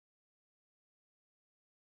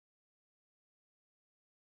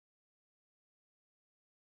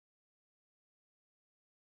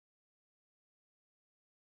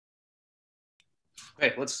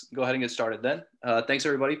Okay, let's go ahead and get started then. Thanks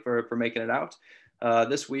everybody for making it out.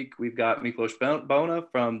 This week we've got Miklós Bóna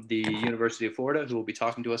from the University of Florida who will be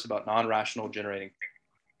talking to us about non-rational generating.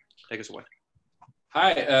 Take us away.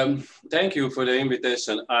 Hi, thank you for the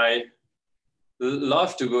invitation. I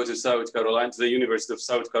love to go to South Carolina, to the University of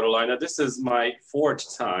South Carolina. This is my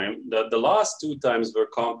fourth time. The last two times were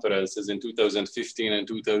conferences in 2015 and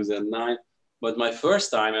 2009. But my first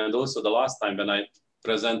time, and also the last time when I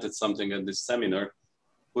presented something at this seminar,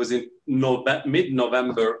 was in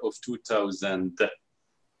mid-November of 2000,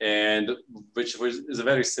 and which is a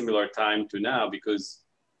very similar time to now, because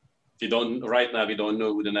right now we don't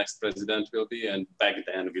know who the next president will be, and back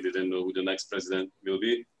then we didn't know who the next president will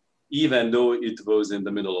be, even though it was in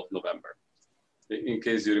the middle of November. In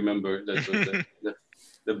case you remember, that was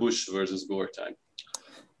the Bush versus Gore time.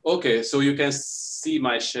 Okay, so you can see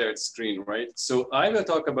my shared screen, right? So I will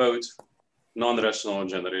talk about non-rational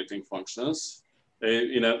generating functions,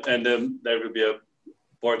 and there will be a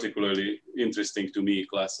particularly interesting to me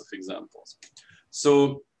class of examples.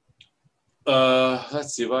 So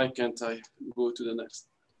let's see, why can't I go to the next?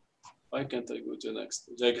 Why can't I go to the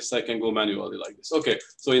next? I guess I can go manually like this. Okay,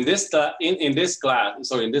 so in this talk,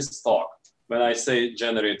 when I say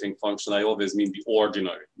generating function, I always mean the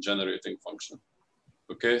ordinary generating function.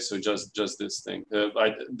 Okay, so just this thing.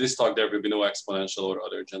 This talk, there will be no exponential or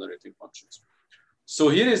other generating functions. So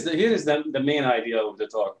here is the main idea of the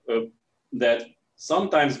talk, that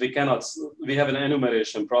sometimes we have an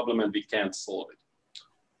enumeration problem and we can't solve it.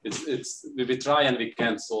 We try and we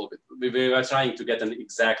can't solve it. We are trying to get an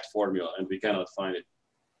exact formula and we cannot find it.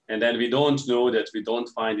 And then we don't know that we don't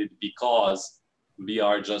find it because we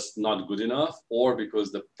are just not good enough, or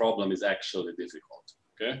because the problem is actually difficult,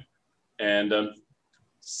 okay? And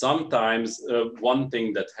sometimes one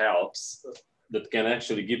thing that helps, that can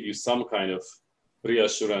actually give you some kind of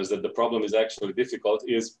reassurance that the problem is actually difficult,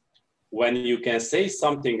 is when you can say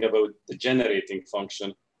something about the generating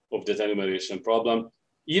function of the enumeration problem,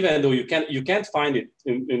 even though you can't find it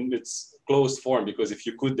in its closed form, because if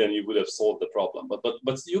you could, then you would have solved the problem.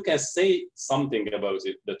 But you can say something about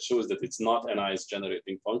it that shows that it's not a nice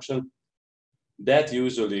generating function. That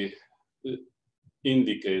usually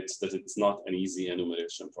indicates that it's not an easy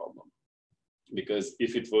enumeration problem. Because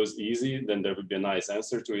if it was easy, then there would be a nice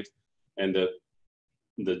answer to it, and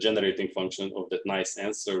the generating function of that nice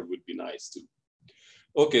answer would be nice too.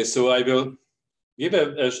 Okay, so I will give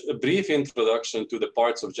a brief introduction to the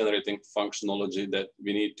parts of generating functionology that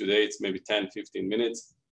we need today. It's maybe 10-15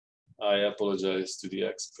 minutes. I apologize to the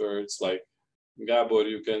experts, like Gabor,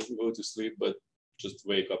 you can go to sleep, but just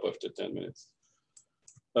wake up after 10 minutes.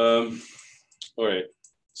 All right,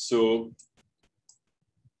 so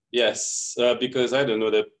yes, because I don't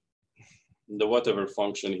know that the whatever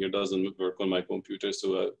function here doesn't work on my computer,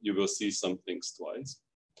 so you will see some things twice.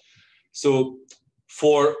 So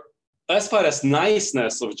as far as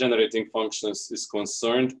niceness of generating functions is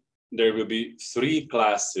concerned, there will be three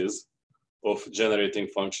classes of generating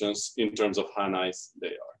functions in terms of how nice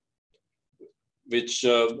they are, which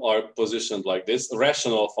are positioned like this.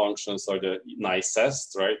 Rational functions are the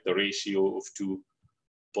nicest, right? The ratio of two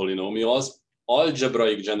polynomials.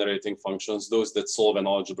 Algebraic generating functions, those that solve an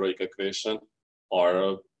algebraic equation,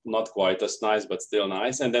 are not quite as nice, but still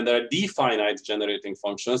nice. And then there are definite generating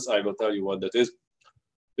functions. I will tell you what that is,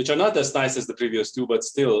 which are not as nice as the previous two, but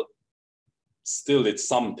still it's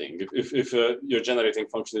something. If your generating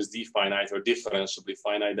function is definite or differentiably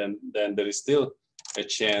finite, then there is still a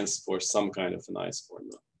chance for some kind of a nice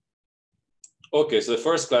formula. Okay, so the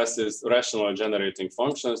first class is rational generating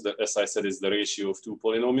functions. That, as I said, is the ratio of two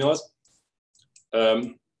polynomials.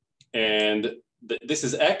 And this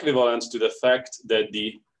is equivalent to the fact that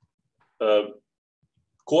the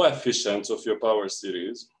coefficients of your power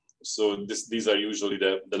series, so these are usually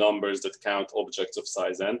the numbers that count objects of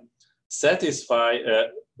size n, satisfy a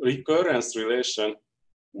recurrence relation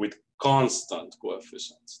with constant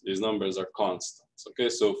coefficients. These numbers are constants. Okay,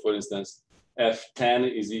 so for instance,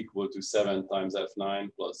 f10 is equal to 7 times f9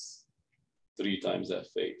 plus 3 times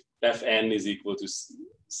f8. Fn is equal to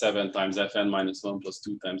 7 times fn minus 1 plus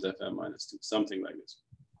 2 times fn minus 2, something like this.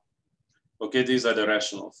 Okay, these are the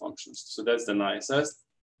rational functions. So that's the nicest.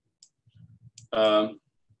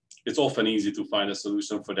 It's often easy to find a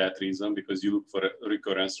solution for that reason, because you look for a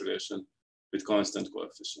recurrence relation with constant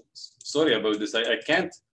coefficients. Sorry about this. I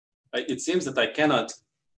can't. It seems that I cannot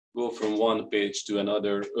go from one page to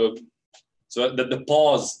another. So the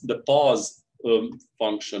pause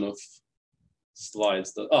function of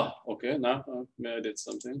slides. Okay. Now I did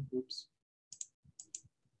something. Oops.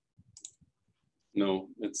 No,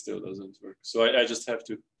 it still doesn't work. So I just have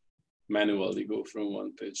to manually go from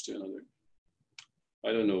one page to another.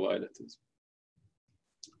 I don't know why that is.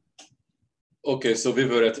 Okay, so we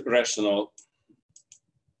were at rational.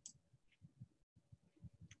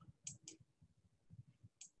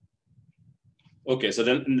 Okay, so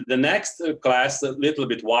then the next class, a little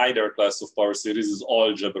bit wider class of power series, is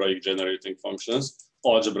algebraic generating functions,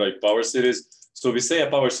 algebraic power series. So we say a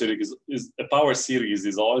power series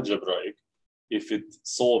is algebraic if it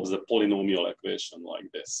solves a polynomial equation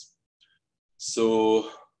like this. So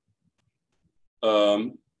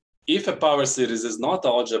if a power series is not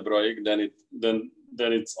algebraic, then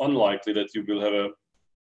it's unlikely that you will have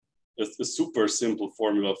a super simple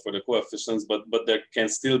formula for the coefficients, but there can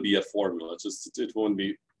still be a formula. Just it won't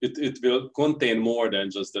be. It will contain more than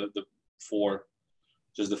just the four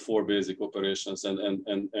basic operations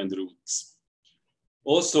and roots.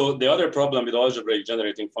 Also, the other problem with algebraic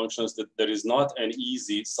generating functions that there is not an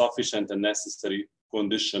easy, sufficient, and necessary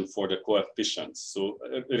condition for the coefficients. So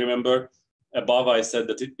remember, above I said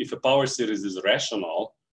that if a power series is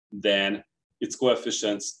rational, then its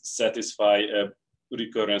coefficients satisfy a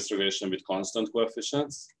recurrence relation with constant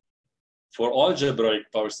coefficients. For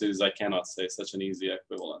algebraic power series, I cannot say such an easy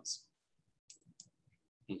equivalence.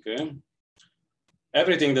 Okay.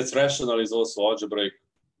 Everything that's rational is also algebraic,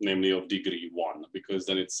 namely of degree 1, because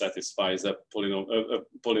then it satisfies a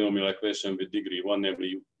polynomial equation with degree 1, namely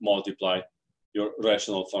you multiply your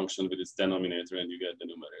rational function with its denominator and you get the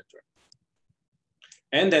numerator.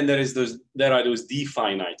 And then there are those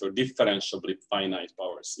definite or differentiably finite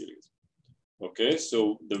power series. Okay,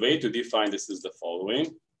 so the way to define this is the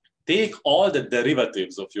following. Take all the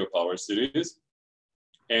derivatives of your power series,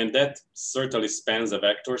 and that certainly spans a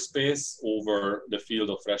vector space over the field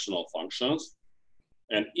of rational functions.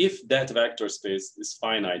 And if that vector space is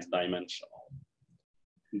finite dimensional,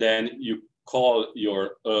 then you call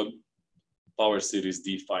your power series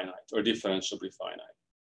D-finite or differentiably finite.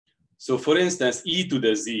 So for instance, e to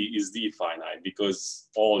the z is D-finite because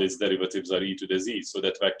all its derivatives are e to the z. So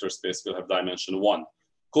that vector space will have dimension 1.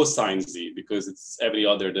 Cosine z, because it's every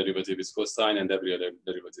other derivative is cosine and every other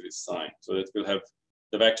derivative is sine. So that will have,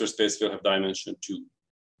 the vector space will have dimension 2.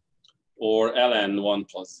 Or ln 1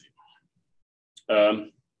 plus z.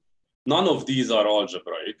 None of these are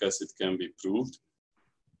algebraic, as it can be proved,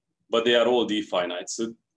 but they are all D-finite.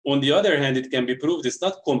 So on the other hand, it can be proved, it's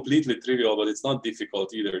not completely trivial, but it's not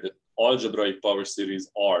difficult either, that algebraic power series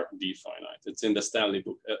are D-finite. It's in the Stanley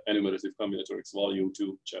book, Enumerative Combinatorics, Volume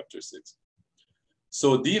 2, Chapter 6.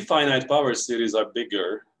 So D-finite power series are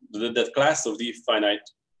bigger. That class of D-finite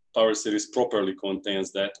power series properly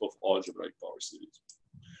contains that of algebraic power series.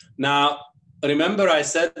 Now, remember I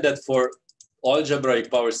said that for algebraic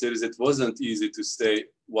power series, it wasn't easy to say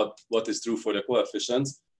what is true for the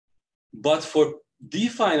coefficients, but for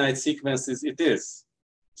D-finite sequences, it is.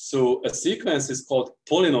 So a sequence is called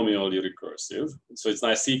polynomially recursive. So it's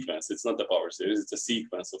not a sequence, it's not the power series, it's a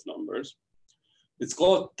sequence of numbers. It's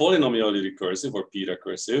called polynomially recursive or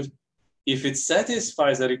p-recursive if it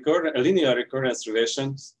satisfies a linear recurrence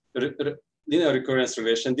relation,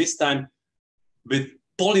 this time with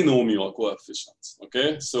polynomial coefficients,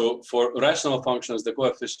 okay? So for rational functions, the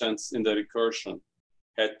coefficients in the recursion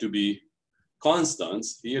had to be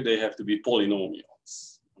constants. Here they have to be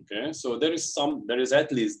polynomials, okay? So there is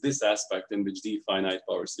at least this aspect in which D-finite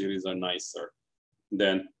power series are nicer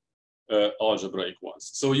than algebraic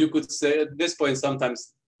ones. So you could say at this point,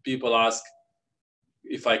 sometimes people ask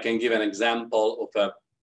if I can give an example of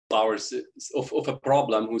a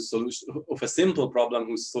problem whose solution, of a simple problem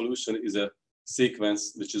whose solution is a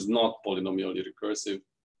sequence which is not polynomially recursive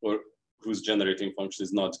or whose generating function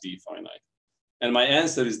is not D-finite. And my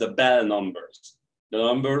answer is the Bell numbers, the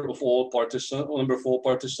number of all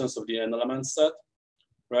partitions of the n-element set,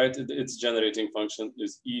 right? Its generating function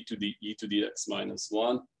is e to the x minus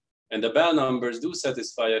 1. And the Bell numbers do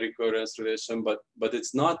satisfy a recurrence relation, but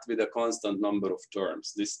it's not with a constant number of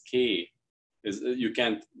terms. This k is, you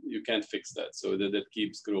can't fix that, so that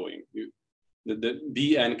keeps growing. The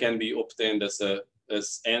Bn can be obtained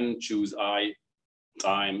as n choose I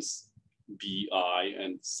times bi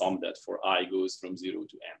and sum that for I goes from 0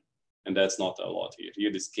 to n. And that's not a lot here.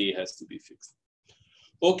 Here this k has to be fixed.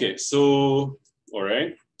 Okay, so, all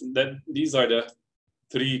right, these are the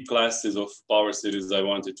 3 classes of power series I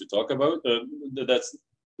wanted to talk about. That's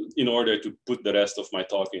in order to put the rest of my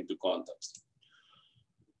talk into context.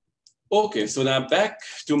 Okay, so now back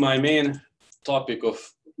to my main topic of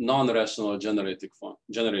non-rational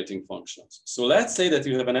generating functions. So let's say that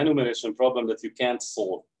you have an enumeration problem that you can't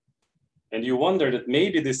solve. And you wonder that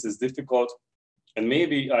maybe this is difficult, and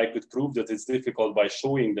maybe I could prove that it's difficult by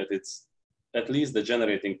showing that it's, at least the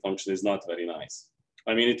generating function is not very nice.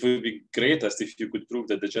 I mean, it would be greatest if you could prove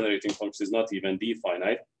that the generating function is not even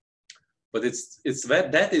d-finite, but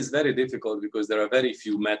that is very difficult because there are very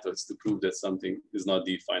few methods to prove that something is not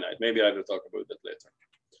d-finite. Maybe I will talk about that later.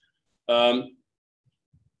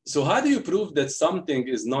 So how do you prove that something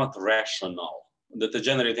is not rational, that the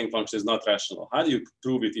generating function is not rational? How do you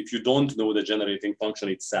prove it if you don't know the generating function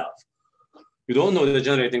itself? You don't know the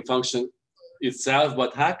generating function itself,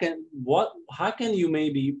 but how can you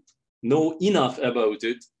maybe know enough about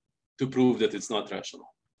it to prove that it's not rational?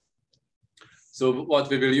 So what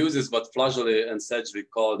we will use is what Flageolet and Sedgwick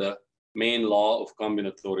call the main law of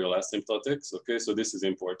combinatorial asymptotics. Okay, so this is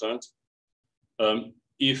important.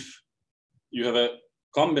 If you have a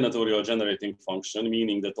combinatorial generating function,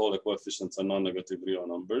 meaning that all the coefficients are non-negative real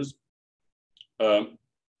numbers,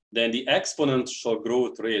 then the exponential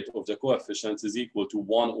growth rate of the coefficients is equal to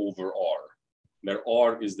 1 over r, where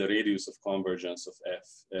r is the radius of convergence of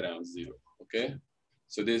f around 0. Okay,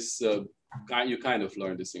 so this you kind of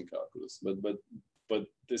learned this in calculus, but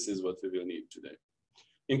this is what we will need today.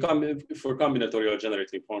 For combinatorial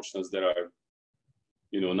generating functions, there are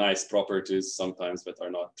nice properties sometimes that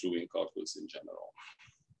are not true in calculus in general.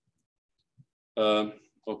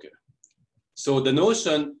 Okay, so the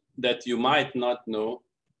notion that you might not know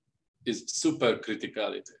is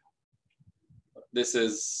supercriticality. This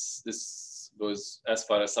was, as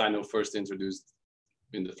far as I know, first introduced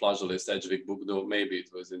in the Flageolet-Sedgwick book, though maybe it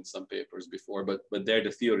was in some papers before, but there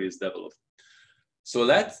the theory is developed. So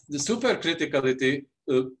that's the supercriticality,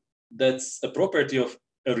 that's a property of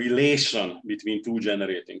a relation between two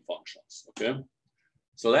generating functions, okay?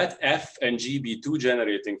 So let f and g be two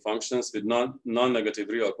generating functions with non-negative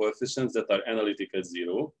real coefficients that are analytic at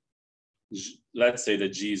 0. Let's say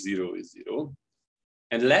that g0 is 0.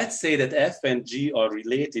 And let's say that f and g are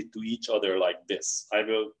related to each other like this. I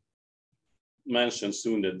will mention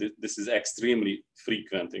soon that this is extremely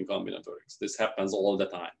frequent in combinatorics. This happens all the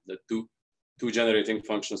time, that two generating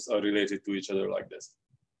functions are related to each other like this.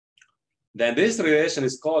 Then this relation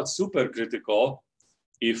is called supercritical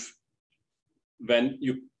if when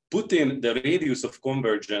you put in the radius of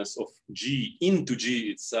convergence of G into G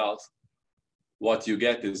itself, what you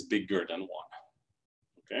get is bigger than 1.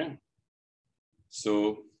 Okay?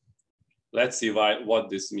 So let's see what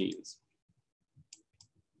this means.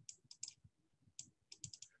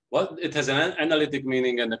 Well, it has an analytic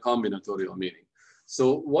meaning and a combinatorial meaning.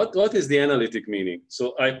 So what is the analytic meaning?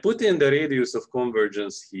 So I put in the radius of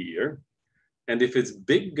convergence here, and if it's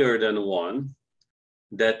bigger than 1,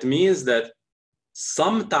 that means that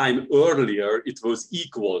sometime earlier it was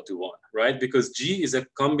equal to 1, right? Because G is a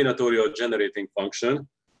combinatorial generating function.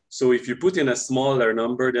 So if you put in a smaller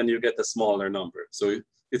number, then you get a smaller number. So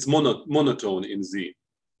it's monotone in Z.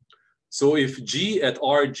 So if G at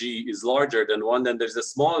Rg is larger than 1, then there's a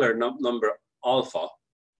smaller number alpha,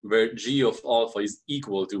 where G of alpha is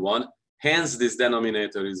equal to 1. Hence, this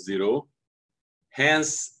denominator is 0.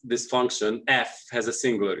 Hence, this function f has a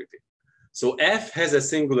singularity. So f has a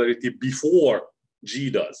singularity before G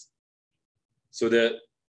does.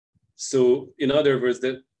 So in other words,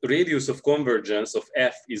 the radius of convergence of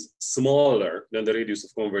f is smaller than the radius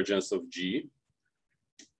of convergence of G.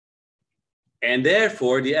 And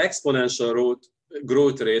therefore, the exponential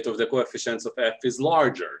growth rate of the coefficients of f is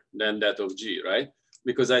larger than that of G, right?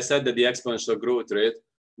 Because I said that the exponential growth rate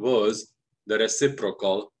was the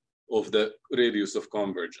reciprocal of the radius of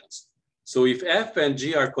convergence. So if f and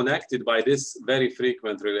g are connected by this very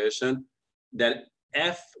frequent relation, then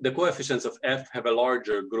the coefficients of f have a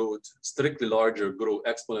larger growth, strictly larger growth,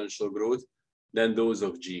 exponential growth than those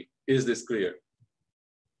of g. Is this clear?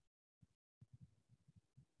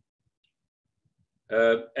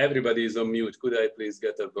 Everybody is on mute. Could I please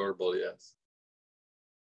get a verbal yes?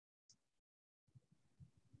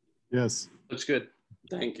 Yes. That's good.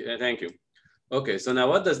 Thank you. Thank you. Okay, so now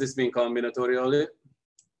what does this mean combinatorially?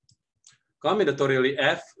 Combinatorially,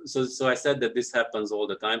 f, so I said that this happens all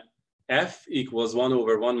the time. F equals 1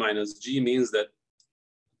 over 1 minus g means that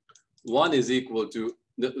 1 is equal to,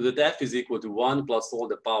 that f is equal to 1 plus all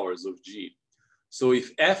the powers of g. So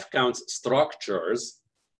if f counts structures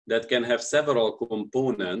that can have several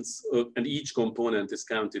components, and each component is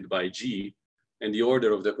counted by g, and the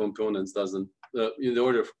order of the components doesn't, the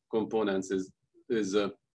order of components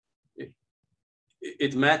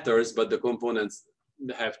it matters, but the components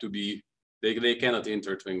have to be, they cannot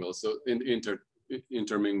intermingle, so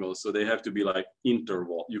intermingle, so they have to be like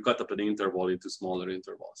interval. You cut up an interval into smaller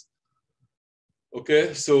intervals.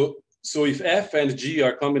 Okay, so if f and g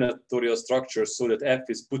are combinatorial structures so that f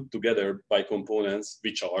is put together by components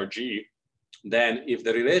which are g, then if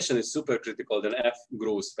the relation is supercritical, then f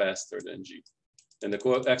grows faster than g. and the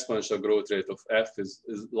exponential growth rate of f is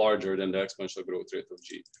larger than the exponential growth rate of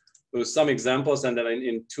g. So some examples, and then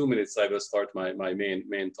in 2 minutes I will start my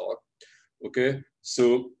main talk. Okay,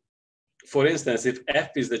 so for instance, if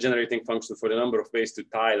f is the generating function for the number of ways to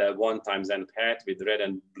tile a 1 times n hat with red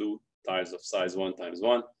and blue tiles of size 1 times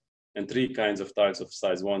 1 and 3 kinds of tiles of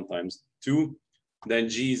size 1 times 2, then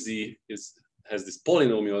gz has this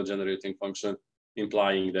polynomial generating function,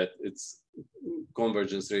 implying that its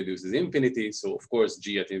convergence radius is infinity. So of course,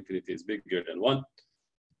 g at infinity is bigger than 1.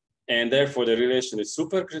 And therefore, the relation is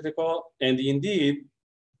supercritical. And indeed,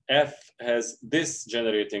 f has this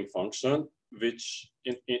generating function, which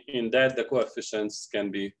in that the coefficients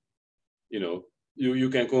can be, you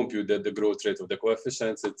can compute that the growth rate of the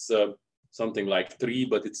coefficients. It's something like 3,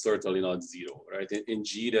 but it's certainly not 0, right? In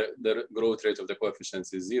G, the growth rate of the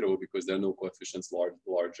coefficients is 0 because there are no coefficients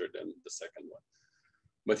larger than the second one.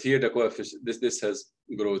 But here the coefficient, this has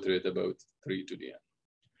growth rate about 3 to the n.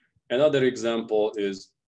 Another example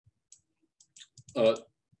is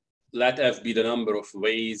let f be the number of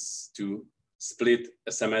ways to split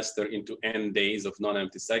a semester into n days of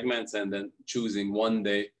non-empty segments, and then choosing 1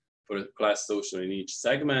 day for a class social in each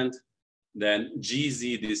segment. Then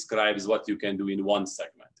gz describes what you can do in 1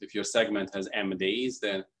 segment. If your segment has m days,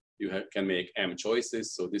 then you can make m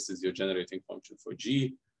choices. So this is your generating function for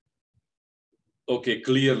g. Okay,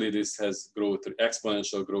 clearly this has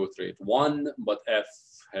exponential growth rate 1, but f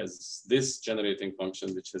has this generating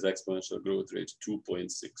function, which has exponential growth rate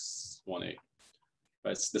 2.618.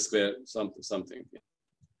 Right, it's the square something.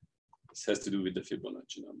 This has to do with the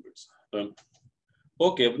Fibonacci numbers.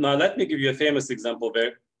 Okay, now let me give you a famous example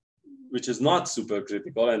which is not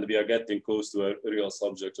supercritical, and we are getting close to a real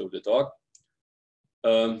subject of the talk.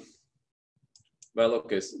 Well,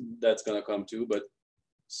 okay, so that's gonna come too, but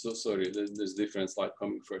so sorry, there's different slide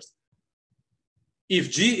coming first. If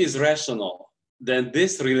G is rational, then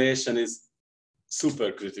this relation is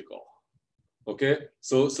supercritical. Okay,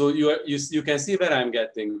 so you can see where I'm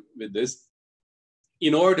getting with this.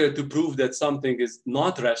 In order to prove that something is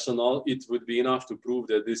not rational, it would be enough to prove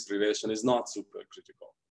that this relation is not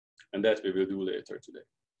supercritical. And that we will do later today,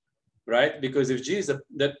 right? Because if G is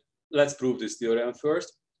let's prove this theorem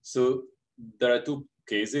first. So there are 2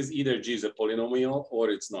 cases, either G is a polynomial or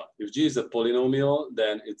it's not. If G is a polynomial,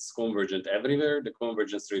 then it's convergent everywhere. The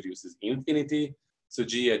convergence radius is infinity. So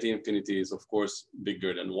G at infinity is of course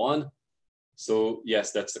bigger than 1. So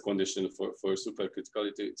yes, that's the condition for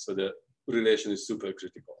supercriticality. So the relation is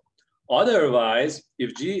supercritical. Otherwise,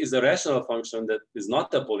 if G is a rational function that is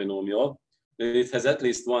not a polynomial, then it has at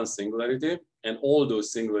least 1 singularity, and all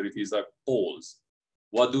those singularities are poles.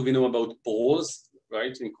 What do we know about poles,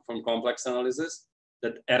 right, from complex analysis?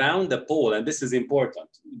 That around the pole, and this is important,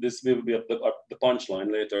 this will be the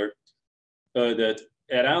punchline later, that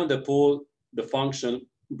around the pole, the function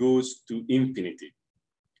goes to infinity,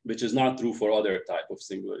 which is not true for other type of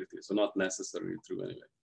singularities, so not necessarily true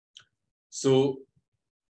anyway. So,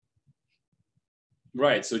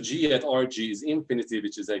 right, so G at RG is infinity,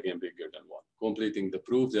 which is again bigger than 1, completing the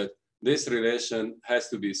proof that this relation has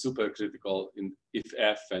to be supercritical if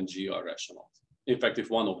F and G are rational. In fact, if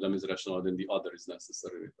one of them is rational, then the other is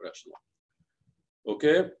necessarily rational.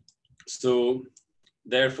 Okay, so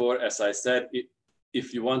therefore, as I said,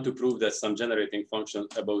 if you want to prove that some generating function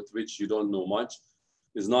about which you don't know much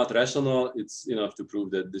is not rational, it's enough to prove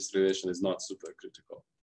that this relation is not supercritical.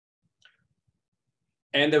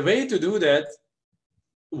 And the way to do that,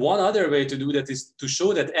 one other way to do that is to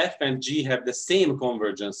show that F and G have the same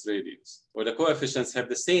convergence radius, or the coefficients have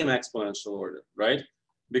the same exponential order, right?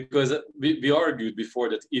 Because we argued before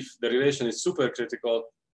that if the relation is supercritical,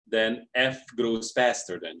 then F grows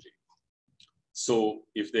faster than G. So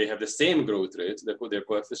if they have the same growth rate, their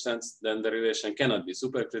coefficients, then the relation cannot be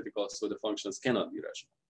supercritical, so the functions cannot be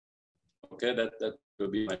rational. Okay, that will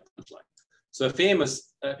be my punchline. So a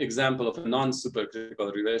famous example of a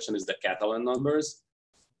non-supercritical relation is the Catalan numbers,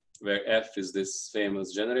 where F is this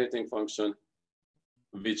famous generating function,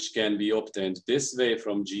 which can be obtained this way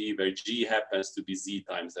from G, where G happens to be Z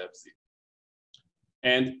times Fz.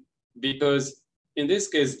 And because in this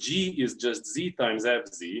case, G is just Z times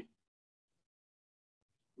Fz,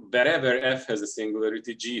 wherever F has a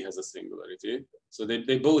singularity, G has a singularity. So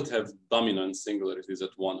they both have dominant singularities at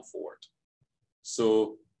 1/4.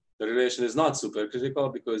 So the relation is not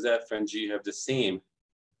supercritical because F and G have the same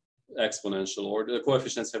exponential order. The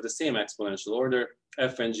coefficients have the same exponential order.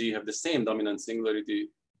 F and G have the same dominant singularity,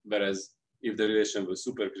 whereas if the relation was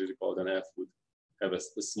supercritical, then F would have a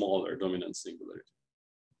smaller dominant singularity.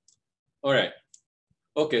 All right.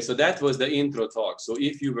 Okay, so that was the intro talk. So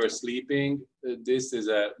if you were sleeping, this is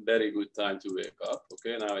a very good time to wake up.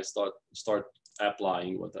 Okay, now I start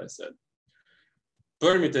applying what I said.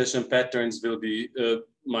 Permutation patterns will be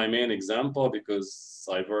my main example because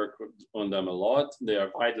I work on them a lot. They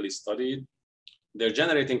are widely studied. Their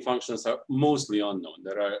generating functions are mostly unknown.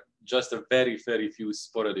 There are just a very, very few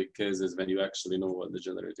sporadic cases when you actually know what the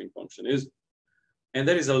generating function is. And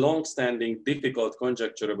there is a long-standing difficult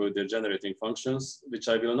conjecture about their generating functions, which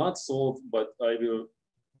I will not solve, but I will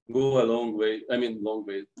go a long way. I mean, long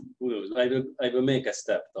way, who knows? I will make a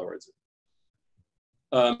step towards it.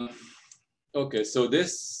 Okay, so the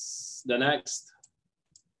next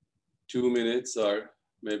 2 minutes are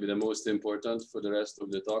maybe the most important for the rest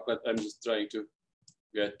of the talk. But I'm just trying to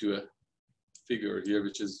get to a figure here,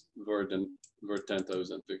 which is worth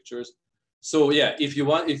 10,000 pictures. So yeah, if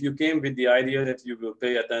you came with the idea that you will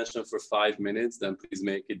pay attention for 5 minutes, then please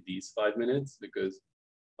make it these 5 minutes, because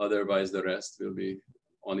otherwise the rest will be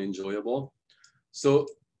unenjoyable. So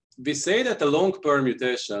we say that a long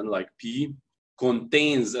permutation like P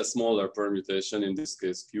contains a smaller permutation, in this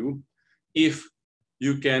case Q, if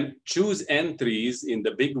you can choose entries in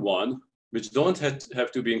the big one, which don't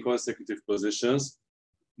have to be in consecutive positions,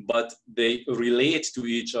 but they relate to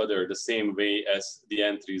each other the same way as the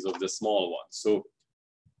entries of the small one. So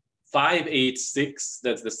 5, 8, 6,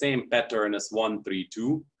 that's the same pattern as 1, 3,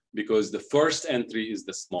 2, because the first entry is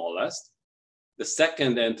the smallest, the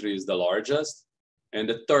second entry is the largest, and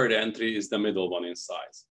the third entry is the middle one in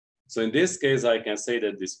size. So in this case, I can say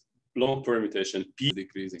that this long permutation P is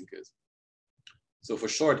decreasing case. So for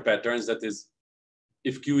short patterns, that is,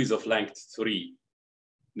 if Q is of length 3,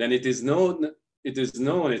 then it is known,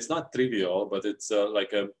 it's not trivial, but it's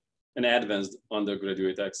like an advanced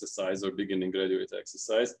undergraduate exercise or beginning graduate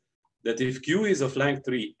exercise, that if Q is of length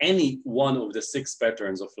 3, any one of the 6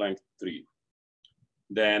 patterns of length 3,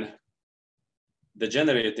 then the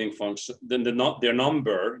generating function, then the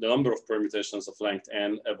number of permutations of length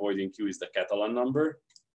n avoiding Q is the Catalan number,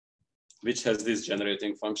 which has this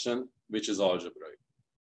generating function, which is algebraic.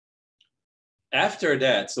 After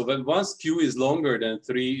that, so when once Q is longer than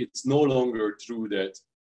 3, it's no longer true that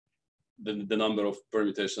the number of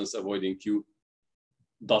permutations avoiding Q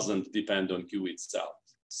doesn't depend on Q itself.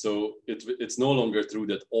 So it's no longer true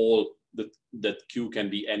that that Q can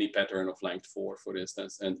be any pattern of length 4, for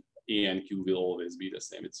instance, and A and Q will always be the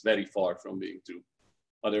same. It's very far from being true.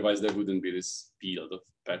 Otherwise, there wouldn't be this field of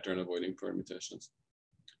pattern avoiding permutations.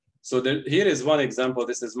 So here is one example.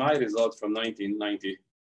 This is my result from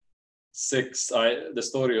 1996. The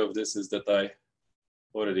story of this is that I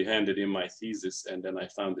already handed in my thesis, and then I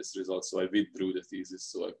found this result. So I withdrew the thesis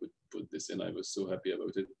so I could put this in. I was so happy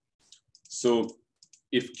about it. So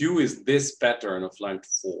if Q is this pattern of length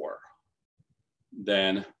 4,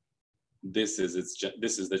 then this is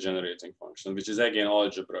the generating function, which is again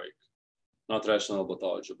algebraic, not rational, but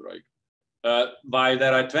algebraic. While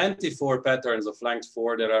there are 24 patterns of length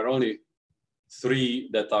 4, there are only 3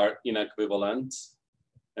 that are inequivalent,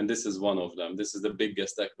 and this is one of them. This is the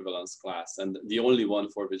biggest equivalence class, and the only one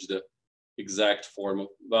for which the exact form of,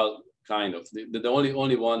 well, kind of, the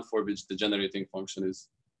only one for which the generating function is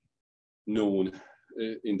known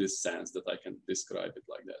in this sense that I can describe it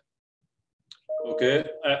like that. Okay,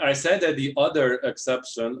 I said that the other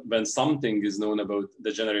exception when something is known about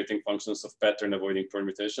the generating functions of pattern avoiding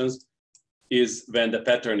permutations is when the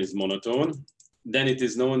pattern is monotone. Then it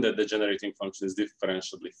is known that the generating function is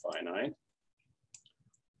differentiably finite.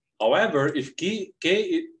 However, if k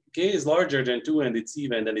is larger than 2 and it's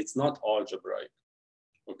even, then it's not algebraic.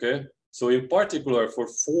 Okay, so in particular for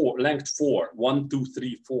length 4, 1, 2,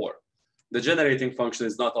 3, 4, the generating function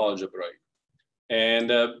is not algebraic.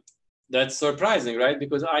 And that's surprising, right?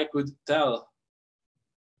 Because I could tell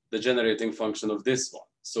the generating function of this one.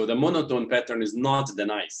 So the monotone pattern is not the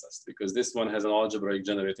nicest because this one has an algebraic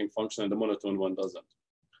generating function and the monotone one doesn't.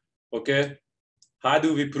 Okay, how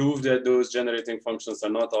do we prove that those generating functions are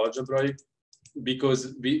not algebraic?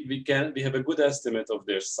 Because we have a good estimate of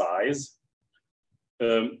their size.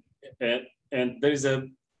 And there is a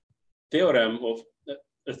theorem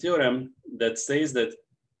that says that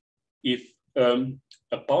if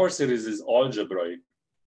a power series is algebraic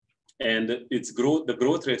and the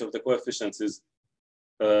growth rate of the coefficients is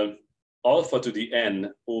alpha to the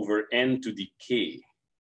n over n to the k,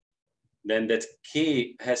 then that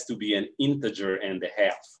k has to be an integer and a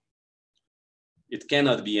half. It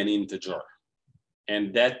cannot be an integer.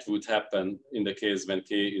 And that would happen in the case when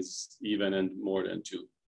k is even and more than 2.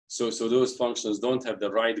 So those functions don't have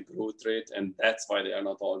the right growth rate, and that's why they are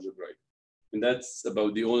not algebraic. And that's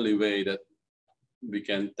about the only way that we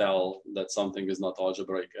can tell that something is not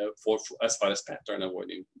algebraic as far as pattern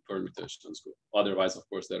avoiding permutations go. Otherwise, of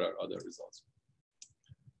course, there are other results.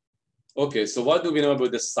 Okay, so what do we know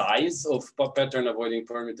about the size of pattern avoiding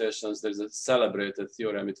permutations? There's a celebrated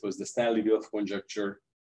theorem. It was the Stanley-Wilf conjecture.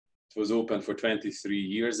 It was open for 23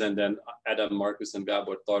 years, and then Adam, Marcus, and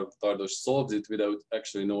Gabor Tardos solved it without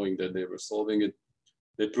actually knowing that they were solving it.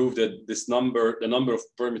 They proved that this number, the number of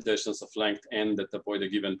permutations of length n that avoid a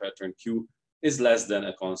given pattern Q, is less than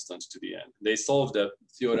a constant to the n. They solved a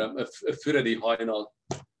theorem, a Füredi-Heinel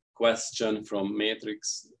question from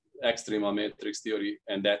matrix, extremal matrix theory,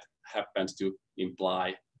 and that happened to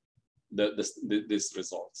imply this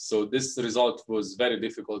result. So this result was very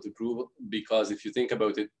difficult to prove because if you think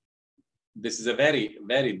about it, this is a very,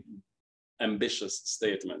 very ambitious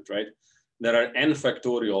statement, right? There are n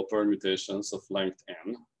factorial permutations of length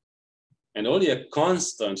n, and only a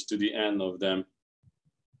constant to the n of them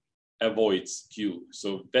avoids Q.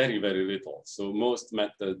 So very, very little. So most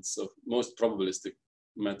methods of most probabilistic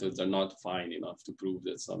methods are not fine enough to prove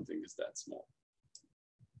that something is that small.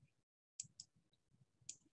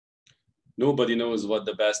 Nobody knows what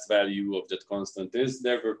the best value of that constant is.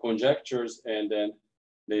 There were conjectures, and then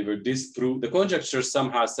they were disproved. The conjectures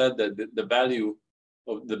somehow said that the value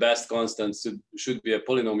of the best constant should be a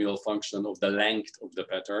polynomial function of the length of the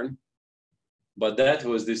pattern. But that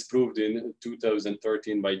was disproved in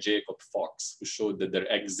 2013 by Jacob Fox, who showed that there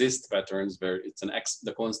exist patterns where it's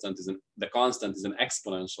the constant is an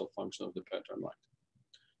exponential function of the pattern length.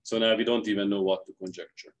 So now we don't even know what to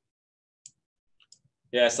conjecture.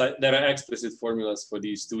 Yes, there are explicit formulas for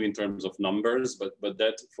these two in terms of numbers, but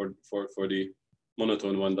that for the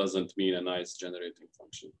monotone one doesn't mean a nice generating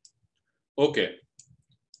function. Okay.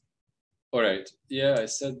 All right. Yeah, I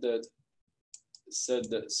said that.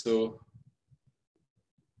 So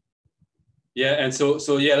yeah, and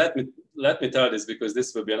so yeah, let me tell this because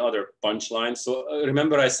this will be another punchline. So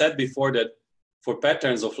remember I said before that for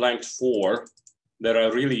patterns of length 4, there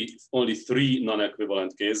are really only 3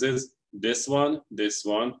 non-equivalent cases. This one,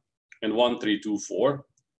 and 1, 3, 2, 4.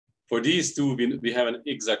 For these two, we have an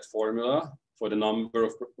exact formula for the number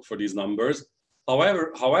for these numbers.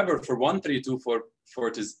 However, for 1, 3, 2, 4,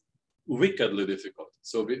 it is wickedly difficult.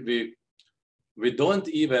 So we don't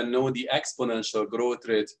even know the exponential growth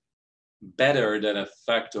rate better than a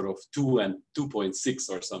factor of 2 and 2.6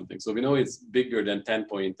 or something. So we know it's bigger than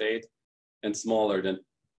 10.8 and smaller than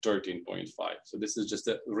 13.5. So this is just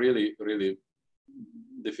a really, really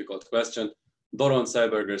difficult question. Doron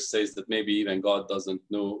Selberger says that maybe even God doesn't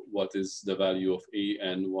know what is the value of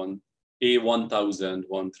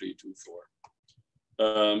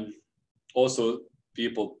A10001324. Also,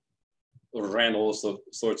 people ran also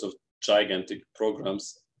sorts of gigantic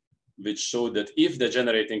programs which showed that if the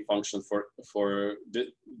generating function for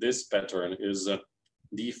this pattern is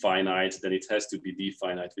d finite, then it has to be d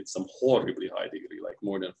finite with some horribly high degree, like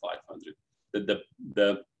more than 500.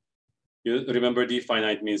 You remember d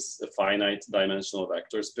finite means a finite dimensional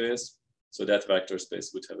vector space. So that vector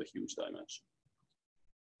space would have a huge dimension.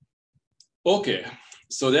 Okay,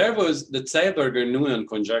 so there was the Zeilberger-Noonan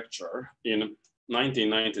conjecture in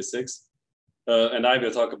 1996. And I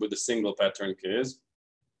will talk about the single pattern case.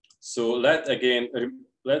 So let's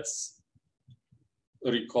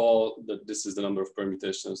recall that this is the number of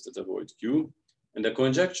permutations that avoid Q. And the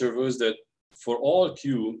conjecture was that for all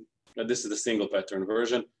Q, this is the single pattern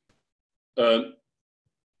version,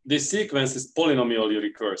 this sequence is polynomially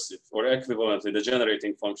recursive, or equivalently, the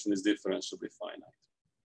generating function is differentiably finite.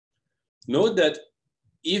 Note that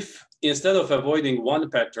if instead of avoiding one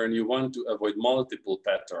pattern, you want to avoid multiple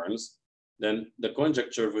patterns, then the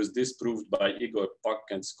conjecture was disproved by Igor Pak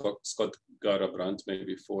and Scott Garabrandt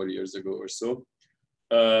maybe 4 years ago or so.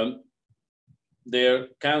 Their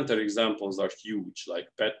counterexamples are huge, like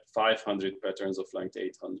 500 patterns of length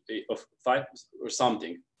 800 of 5 or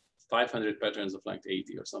something, 500 patterns of length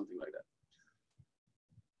 80 or something like that.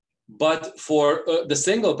 But for the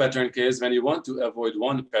single pattern case, when you want to avoid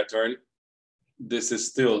one pattern, this is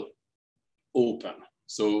still open.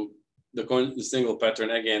 So the single pattern,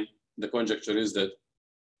 again, the conjecture is that,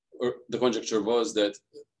 or the conjecture was that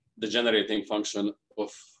the generating function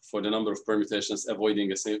for the number of permutations avoiding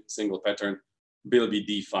a single pattern will be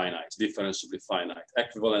d finite, differentiably finite.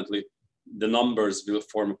 Equivalently, the numbers will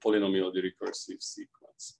form a polynomially recursive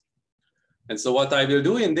sequence. And so what I will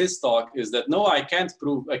do in this talk is that no, I can't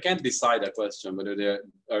decide a question whether they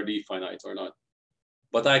are d finite or not.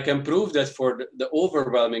 But I can prove that for the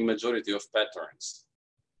overwhelming majority of patterns,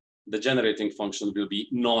 the generating function will be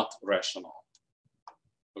not rational.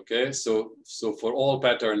 Okay, so for all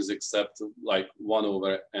patterns except like 1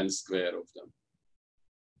 over n squared of them.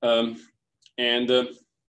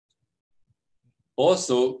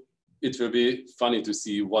 Also, it will be funny to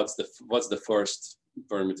see what's the first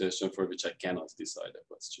permutation for which I cannot decide a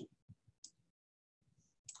question.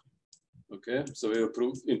 Okay, so we will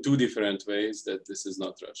prove in two different ways that this is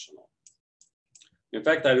not rational. In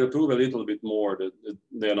fact, I will prove a little bit more that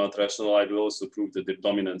they are not rational. I will also prove that the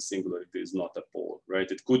dominant singularity is not a pole, right?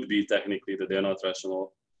 It could be technically that they are not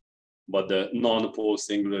rational, but the non-pole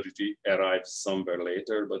singularity arrives somewhere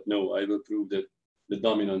later. But no, I will prove that the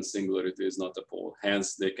dominant singularity is not a pole.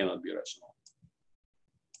 Hence, they cannot be rational.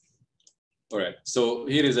 All right, so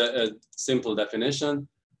here is a simple definition.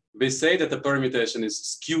 We say that the permutation is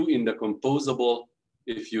skew indecomposable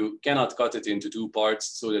if you cannot cut it into two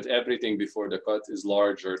parts so that everything before the cut is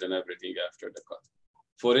larger than everything after the cut.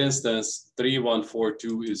 For instance, 3, 1, 4,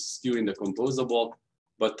 2 is skew indecomposable,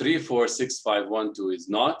 but 3, 4, 6, 5, 1, 2 is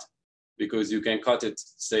not, because you can cut it,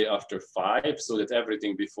 say, after 5 so that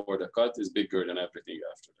everything before the cut is bigger than everything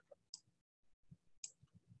after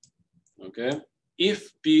the cut. Okay?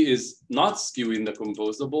 If P is not skew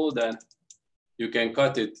indecomposable, then you can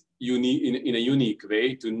cut it in a unique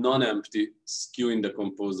way to non-empty skew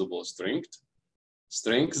indecomposable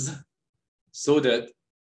strings, so that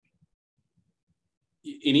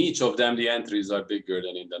in each of them the entries are bigger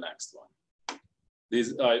than in the next one.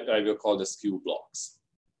 These I will call the skew blocks.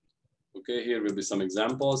 Okay, here will be some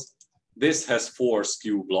examples. This has 4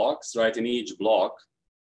 skew blocks, right? In each block,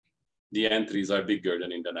 the entries are bigger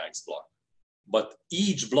than in the next block. But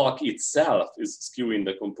each block itself is skew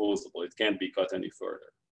indecomposable. It can't be cut any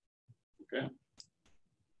further. Okay.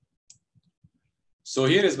 So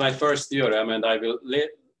here is my first theorem, and I will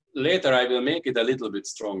later I will make it a little bit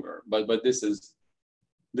stronger. But this is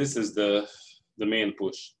the main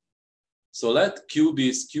push. So let Q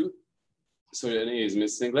be skew. Sorry, an A is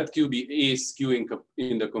missing. Let Q be a skew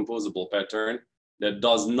indecomposable pattern that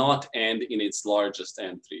does not end in its largest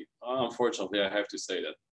entry. Unfortunately, I have to say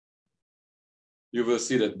that. You will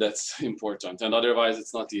see that that's important, and otherwise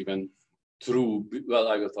it's not even true. Well,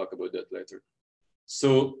 I will talk about that later.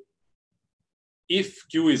 So if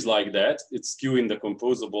Q is like that, it's skew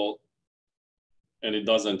indecomposable and it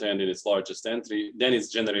doesn't end in its largest entry, then its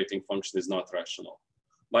generating function is not rational.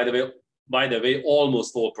 By the way,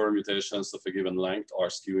 almost all permutations of a given length are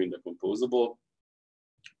skew indecomposable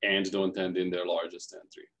and don't end in their largest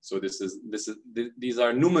entry. So these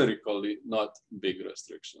are numerically not big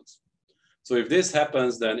restrictions. So if this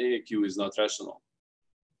happens, then AQ is not rational.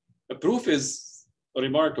 A proof is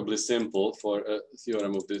remarkably simple for a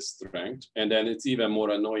theorem of this strength. And then it's even more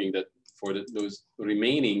annoying that for those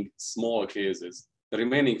remaining small cases, the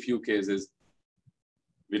remaining few cases,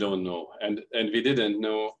 we don't know. And we didn't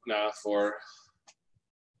know now for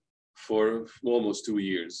almost 2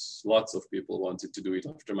 years. Lots of people wanted to do it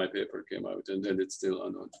after my paper came out, and it's still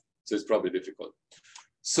unknown. So it's probably difficult.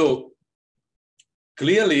 So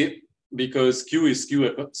clearly, because Q is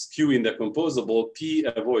skew indecomposable, P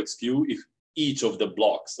avoids Q if each of the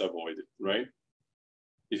blocks avoid it, right?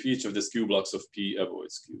 If each of the skew blocks of P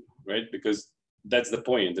avoids Q, right? Because that's the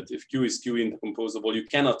point, that if Q is skew indecomposable, you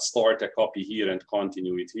cannot start a copy here and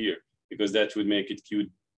continue it here, because that would make it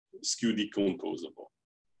skew decomposable,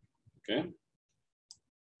 okay?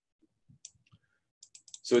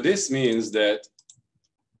 So this means that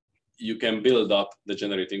you can build up the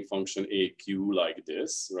generating function AQ like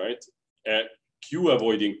this, right? A Q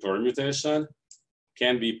avoiding permutation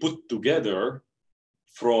can be put together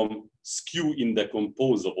from skew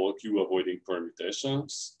indecomposable Q avoiding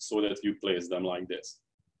permutations so that you place them like this.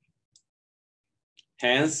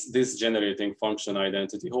 Hence, this generating function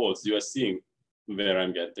identity holds. You are seeing where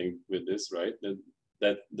I'm getting with this, right?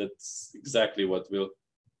 That's exactly what will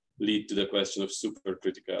lead to the question of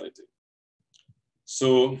supercriticality.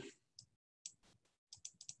 So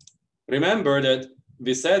remember that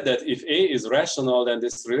we said that if A is rational, then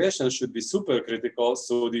this relation should be supercritical,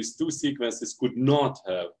 so these two sequences could not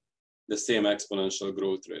have the same exponential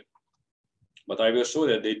growth rate. But I will show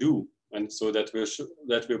that they do, and so that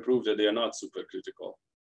will prove that they are not supercritical,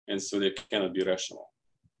 and so they cannot be rational.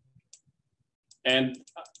 And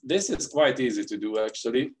this is quite easy to do,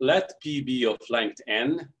 actually. Let P be of length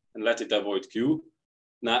n, and let it avoid Q.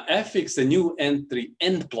 Now affix a new entry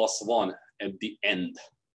n+1 at the end.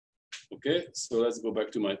 Okay, so let's go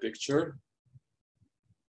back to my picture.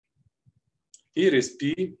 Here is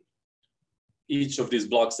P. Each of these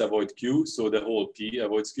blocks avoid Q, so the whole P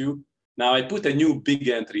avoids Q. Now I put a new big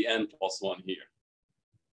entry n+1 here.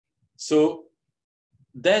 So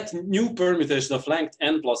that new permutation of length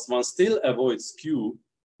n+1 still avoids Q,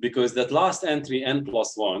 because that last entry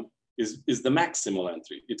n+1 is the maximal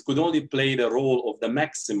entry. It could only play the role of the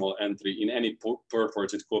maximal entry in any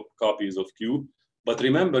purported copies of Q. But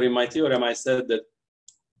remember, in my theorem, I said that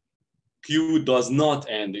Q does not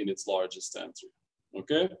end in its largest entry,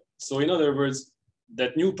 okay? So in other words,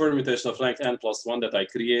 that new permutation of length n+1 that I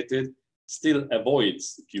created still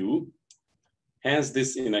avoids Q. Hence,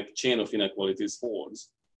 this in a chain of inequalities holds,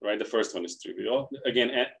 right? The first one is trivial. Again,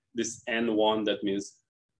 this N1, that means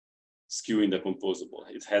skew in the composable.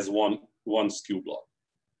 It has one skew block.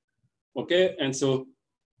 Okay, and so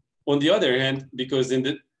on the other hand, because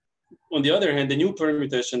the new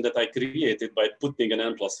permutation that I created by putting an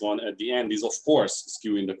n+1 at the end is of course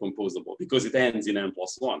skew in the composable because it ends in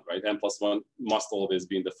n+1, right? n+1 must always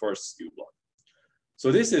be in the first skew block.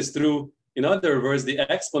 So this is true. In other words, the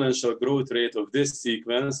exponential growth rate of this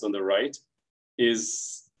sequence on the right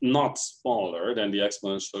is not smaller than the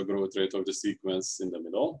exponential growth rate of the sequence in the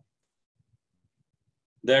middle.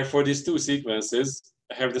 Therefore, these two sequences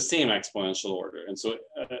have the same exponential order. And so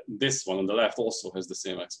this one on the left also has the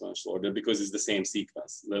same exponential order because it's the same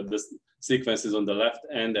sequence. The sequences on the left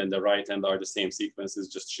end and the right end are the same sequences,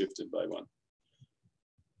 just shifted by one.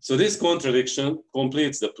 So this contradiction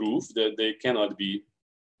completes the proof that they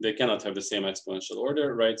cannot have the same exponential order,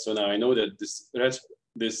 right? So now I know that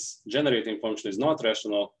this generating function is not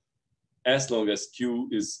rational as long as Q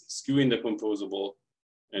is skewing the composable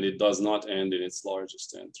and it does not end in its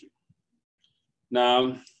largest entry.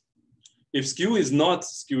 Now, if skew is not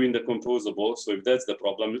skewing the composable, so if that's the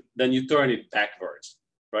problem, then you turn it backwards,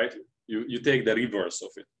 right? You take the reverse of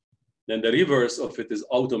it. Then the reverse of it is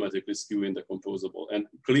automatically skewing the composable. And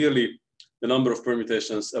clearly, the number of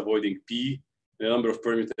permutations avoiding P, the number of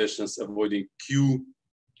permutations avoiding Q,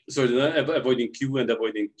 avoiding Q and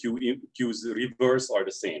avoiding Q's reverse are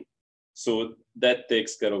the same. So that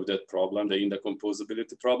takes care of that problem, the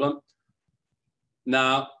indecomposability problem.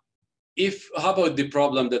 Now, how about the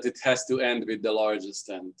problem that it has to end with the largest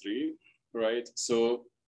entry, right? So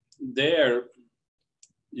there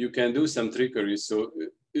you can do some trickery. So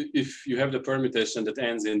if you have the permutation that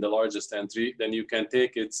ends in the largest entry, then you can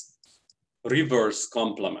take its reverse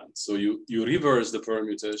complement. So you reverse the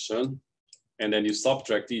permutation and then you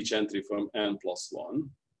subtract each entry from n+1,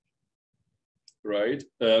 right?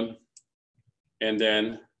 And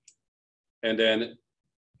then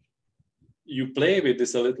you play with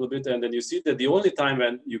this a little bit, and then you see that the only time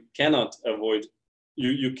when you cannot avoid,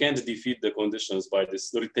 you can't defeat the conditions by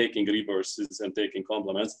this taking reverses and taking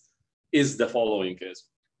complements is the following case.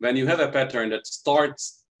 When you have a pattern that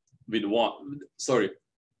starts with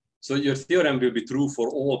so your theorem will be true for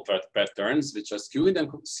all patterns which are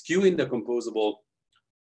skewing the composable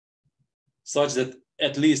such that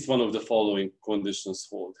at least one of the following conditions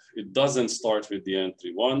hold. It doesn't start with the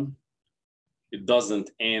entry 1. It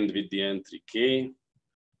doesn't end with the entry K.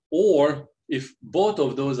 Or if both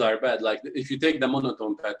of those are bad, like if you take the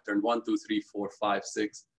monotone pattern 1, 2, 3, 4, 5,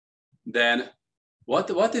 6, then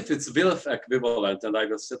what if it's Wilf equivalent? And I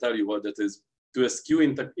will tell you what that is, to a skew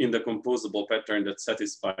in the composable pattern that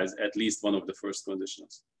satisfies at least one of the first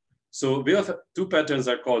conditions. So two patterns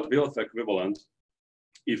are called Wilf equivalent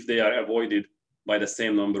if they are avoided by the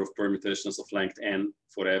same number of permutations of length n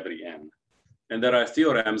for every n. And there are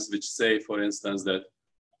theorems which say, for instance, that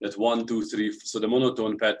 1, 2, 3, so the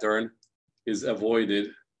monotone pattern is avoided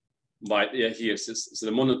by, so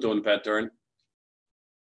the monotone pattern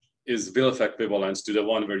is Wilf equivalent to the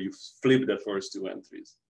one where you flip the first two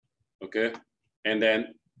entries, okay? And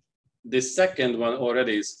then this second one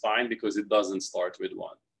already is fine because it doesn't start with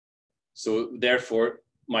 1. So therefore,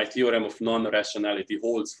 my theorem of non-rationality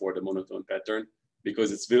holds for the monotone pattern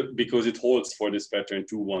because it holds for this pattern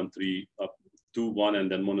 2, 1, 3, up 2, 1, and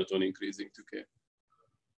then monotone increasing to K.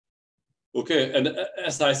 Okay, and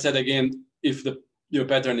as I said again, if your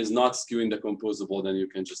pattern is not skewing the composable, then you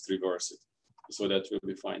can just reverse it. So that will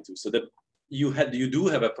be fine too. So that you do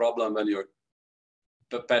have a problem when your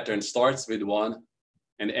pattern starts with 1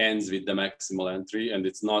 and ends with the maximal entry, and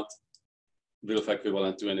it's not Wilf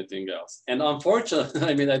equivalent to anything else. And unfortunately,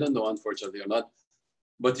 I mean, I don't know unfortunately or not,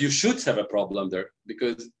 but you should have a problem there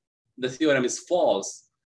because the theorem is false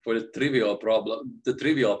for the trivial problem, the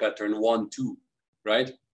trivial pattern 1, 2,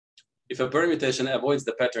 right? If a permutation avoids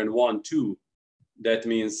the pattern 1, 2, that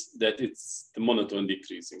means that it's the monotone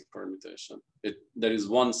decreasing permutation. There is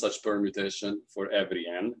one such permutation for every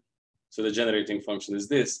n. So the generating function is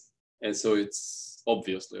this, and so it's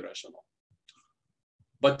obviously rational.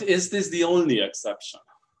 But is this the only exception?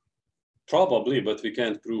 Probably, but we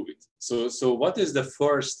can't prove it. So what is the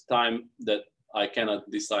first time that I cannot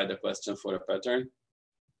decide a question for a pattern?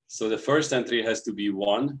 So the first entry has to be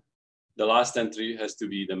 1. The last entry has to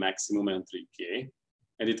be the maximum entry K.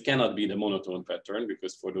 And it cannot be the monotone pattern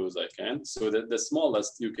because for those I can. So the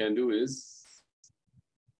smallest you can do is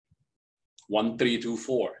 1, 3, 2,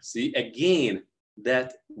 4. See, again,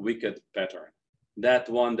 that wicked pattern. That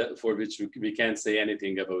one for which we can't say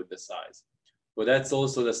anything about the size. But that's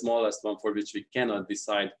also the smallest one for which we cannot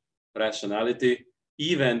decide rationality,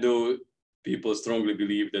 even though people strongly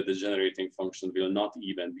believe that the generating function will not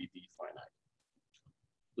even be D-finite,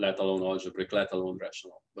 let alone algebraic, let alone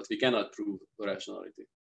rational. But we cannot prove rationality.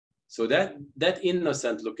 So that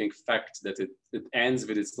innocent looking fact that it ends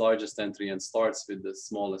with its largest entry and starts with the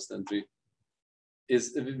smallest entry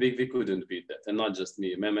is, we couldn't beat that. And not just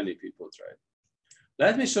me, many people tried.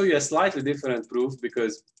 Let me show you a slightly different proof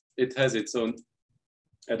because it has its own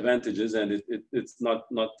advantages and it's not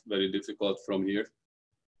very difficult from here.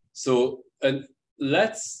 So and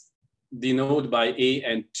let's denote by A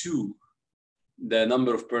and 2 the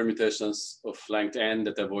number of permutations of length n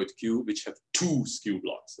that avoid Q, which have 2 skew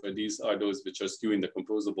blocks. So these are those which are skew in the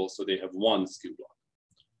composable, so they have 1 skew block.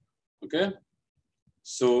 Okay,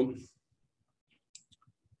 so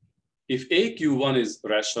if AQ1 is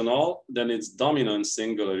rational, then its dominant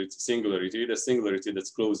singularity, the singularity that's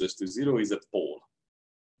closest to 0, is a pole.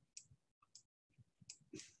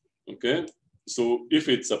 Okay, so if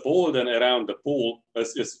it's a pole, then around the pole,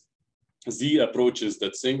 as Z approaches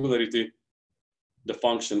that singularity, the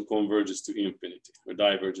function converges to infinity or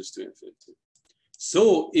diverges to infinity.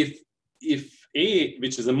 So if A,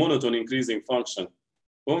 which is a monotone increasing function,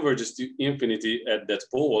 converges to infinity at that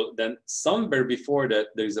pole, then somewhere before that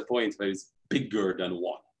there is a point where it's bigger than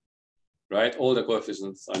 1, right? All the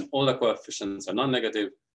coefficients are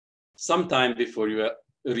non-negative. Sometime before you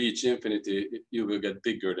reach infinity, you will get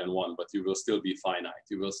bigger than 1, but you will still be finite.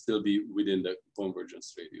 You will still be within the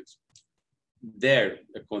convergence radius. There,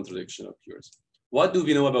 a contradiction occurs. What do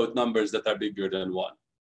we know about numbers that are bigger than 1?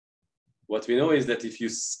 What we know is that if you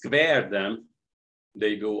square them,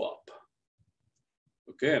 they go up.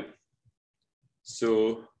 Okay,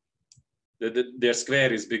 so their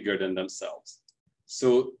square is bigger than themselves.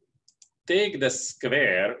 So take the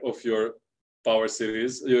square of your power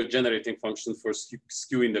series, your generating function for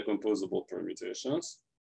skewing the composable permutations.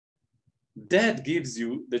 That gives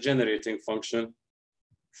you the generating function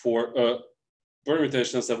for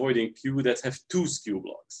permutations avoiding Q that have 2 skew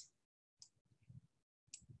blocks.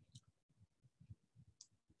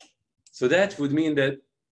 So that would mean that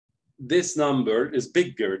this number is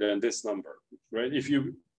bigger than this number, right? If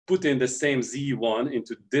you put in the same Z1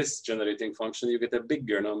 into this generating function, you get a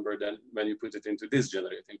bigger number than when you put it into this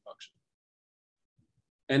generating function.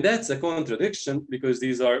 And that's a contradiction because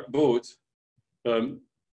these are both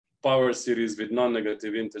power series with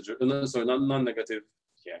non-negative integer, non-negative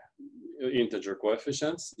integer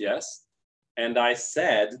coefficients, yes. And I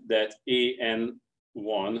said that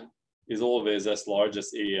AN1 is always as large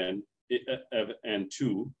as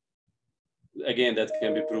AN2. Again, that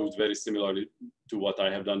can be proved very similarly to what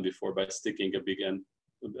I have done before by sticking a big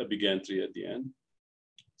entry at the end.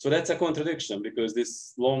 So that's a contradiction because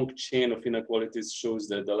this long chain of inequalities shows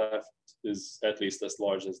that the left is at least as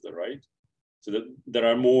large as the right. So that there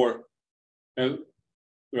are more,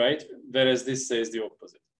 right? Whereas this says the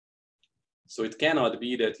opposite. So it cannot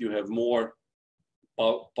be that you have more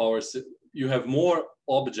you have more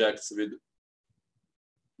objects with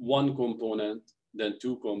 1 component than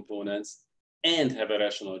 2 components and have a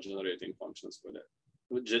rational generating function for that.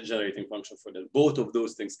 Both of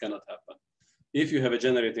those things cannot happen. If you have a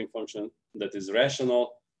generating function that is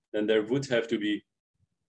rational, then there would have to be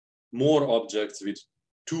more objects with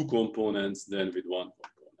 2 components than with 1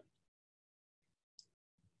 component.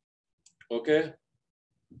 Okay.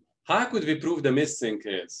 How could we prove the missing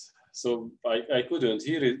case? So I couldn't.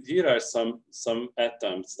 Here are some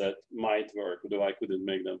attempts that might work, though I couldn't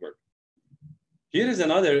make them work. Here is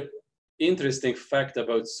another interesting fact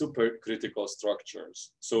about supercritical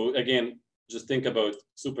structures. So again, just think about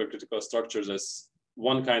supercritical structures as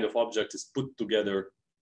one kind of object is put together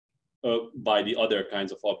by the other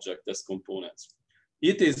kinds of objects as components.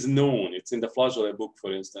 It is known, it's in the Flageolet book,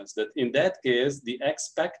 for instance, that in that case, the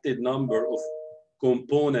expected number of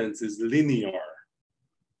components is linear.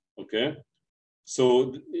 Okay,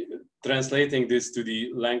 so translating this to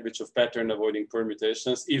the language of pattern avoiding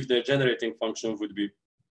permutations, if the generating function would be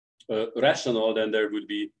rational, then there would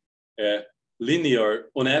be a linear,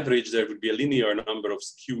 on average, there would be a linear number of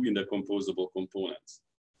skew in the composable components.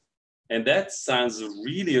 And that sounds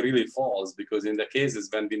really, really false because in the cases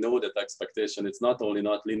when we know that expectation, it's not only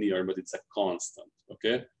not linear, but it's a constant,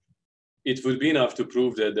 okay? It would be enough to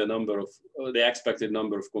prove that the number of, the expected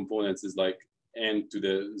number of components is like n to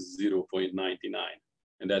the 0.99.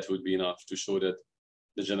 And that would be enough to show that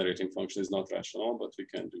the generating function is not rational, but we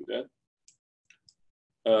can do that.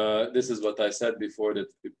 This is what I said before, that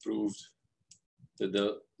we proved that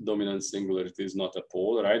the dominant singularity is not a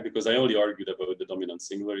pole, right? Because I only argued about the dominant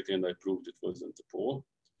singularity and I proved it wasn't a pole.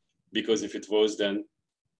 Because if it was, then,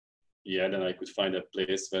 yeah, then I could find a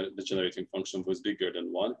place where the generating function was bigger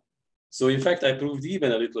than 1. So in fact, I proved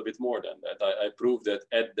even a little bit more than that. I proved that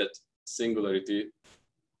at that singularity,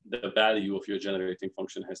 the value of your generating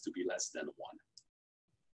function has to be less than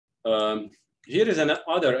 1. Here is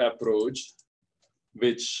another approach,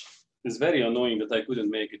 which is very annoying that I couldn't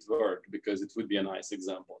make it work because it would be a nice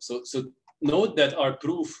example. So note that our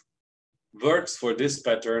proof works for this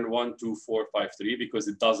pattern 1, 2, 4, 5, 3 because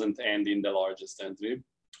it doesn't end in the largest entry,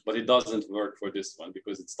 but it doesn't work for this one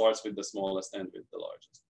because it starts with the smallest and with the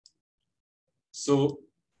largest. So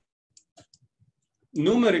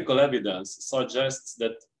numerical evidence suggests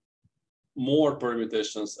that more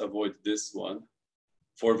permutations avoid this one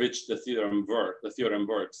for which the theorem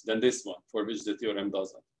works than this one for which the theorem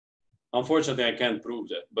doesn't. Unfortunately, I can't prove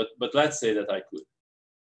that, but let's say that I could.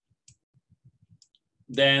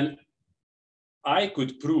 Then I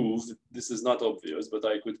could prove, this is not obvious, but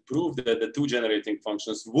I could prove that the two generating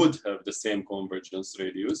functions would have the same convergence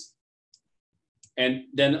radius. And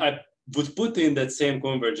then I would put in that same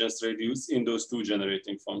convergence radius in those two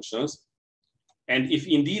generating functions. And if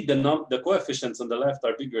indeed the coefficients on the left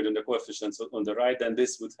are bigger than the coefficients on the right, then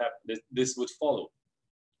this would happen, this would follow.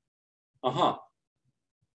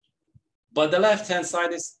 But the left-hand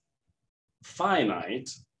side is finite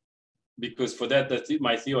because for that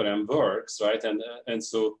my theorem works, right? And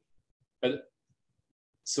so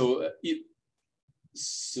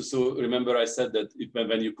remember I said that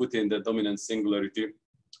when you put in the dominant singularity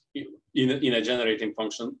in a generating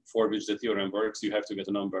function for which the theorem works, you have to get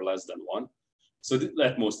a number less than 1. So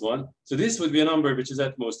at most 1. So this would be a number which is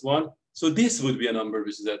at most 1. So this would be a number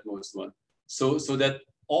which is at most 1. So that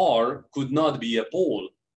R could not be a pole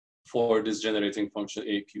for this generating function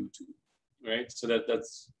AQ2, right? So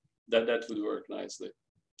that would work nicely.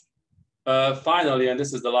 Finally, and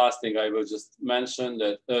this is the last thing I will just mention,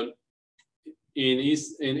 that in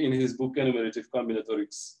his book Enumerative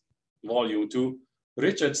Combinatorics, Volume 2,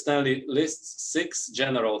 Richard Stanley lists 6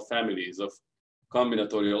 general families of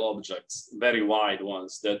combinatorial objects, very wide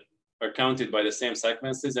ones, that are counted by the same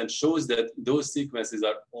sequences, and shows that those sequences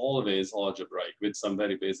are always algebraic with some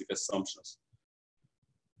very basic assumptions.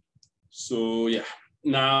 So yeah,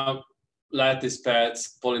 now lattice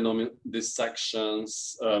paths, polynomial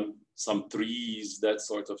dissections, some trees, that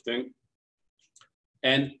sort of thing.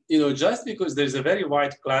 And just because there's a very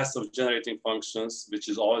wide class of generating functions which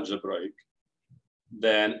is algebraic,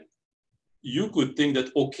 then you could think that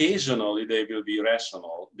occasionally they will be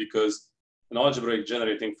rational, because an algebraic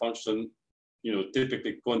generating function,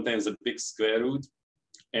 typically contains a big square root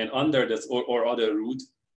and under that or other root.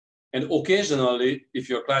 And occasionally, if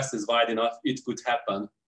your class is wide enough, it could happen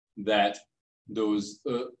that those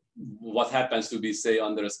what happens to be, say,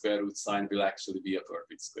 under a square root sign will actually be a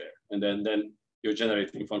perfect square. And then your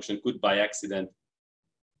generating function could by accident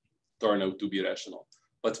turn out to be rational.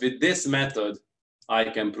 But with this method, I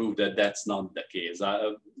can prove that that's not the case.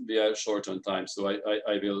 We are short on time, so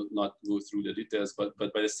I will not go through the details, but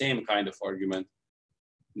by the same kind of argument,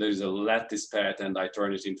 there is a lattice path and I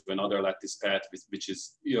turn it into another lattice path, which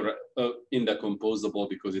is indecomposable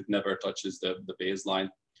because it never touches the baseline.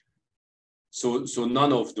 So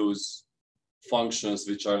none of those functions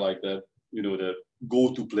which are like the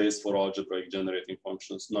go-to place for algebraic generating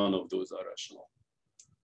functions, none of those are rational.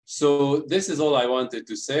 So this is all I wanted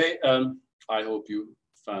to say. I hope you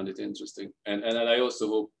found it interesting. And I also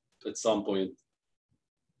hope at some point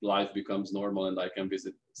life becomes normal and I can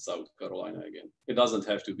visit South Carolina again. It doesn't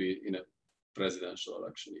have to be in a presidential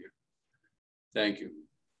election year. Thank you.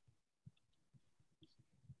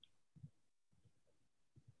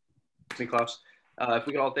 Miklós. If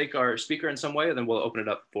we could all thank our speaker in some way, and then we'll open it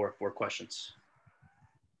up for questions.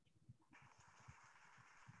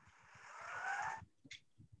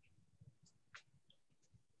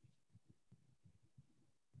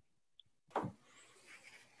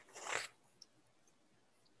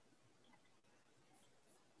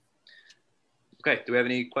 Okay, do we have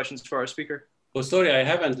any questions for our speaker? Oh, sorry, I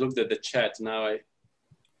haven't looked at the chat. Now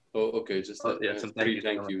oh, okay, just yeah, some three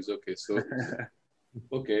thank yous. Okay, so,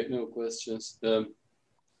 okay, no questions.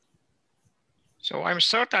 So I'm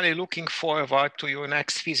certainly looking forward to your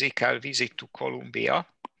next physical visit to Columbia.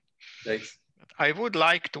 Thanks. I would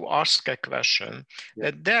like to ask a question.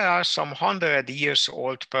 That there are some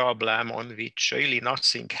 100-year-old problem on which really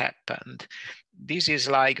nothing happened. This is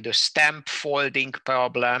like the stamp folding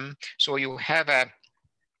problem. So you have a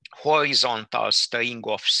horizontal string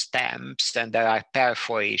of stamps and there are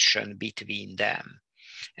perforation between them.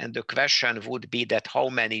 And the question would be that how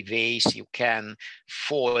many ways you can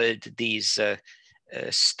fold this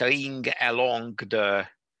string along the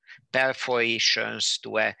perforations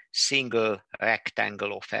to a single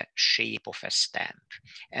rectangle of a shape of a stamp.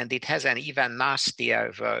 And it has an even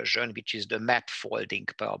nastier version, which is the map folding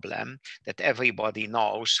problem that everybody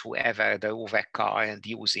knows, whoever drove a car and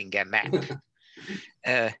using a map.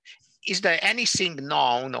 Is there anything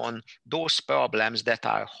known on those problems that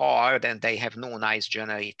are hard and they have no nice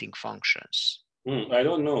generating functions? I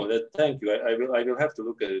don't know. Thank you. I will have to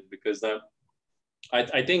look at it, because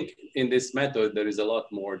I think in this method there is a lot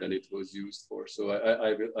more than it was used for. So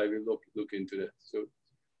I will look into that.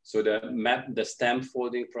 So the stamp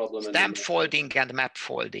folding problem. Stamp folding and map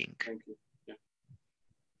folding. Thank you. Yeah.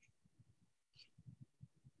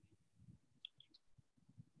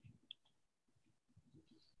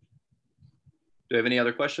 Do you have any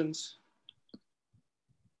other questions?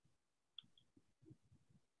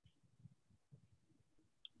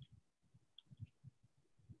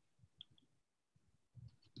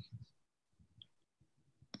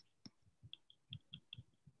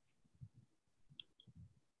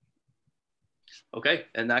 Okay,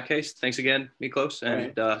 in that case, thanks again, Miklós,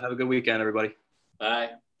 and have a good weekend, everybody. Bye.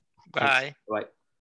 Bye. Bye.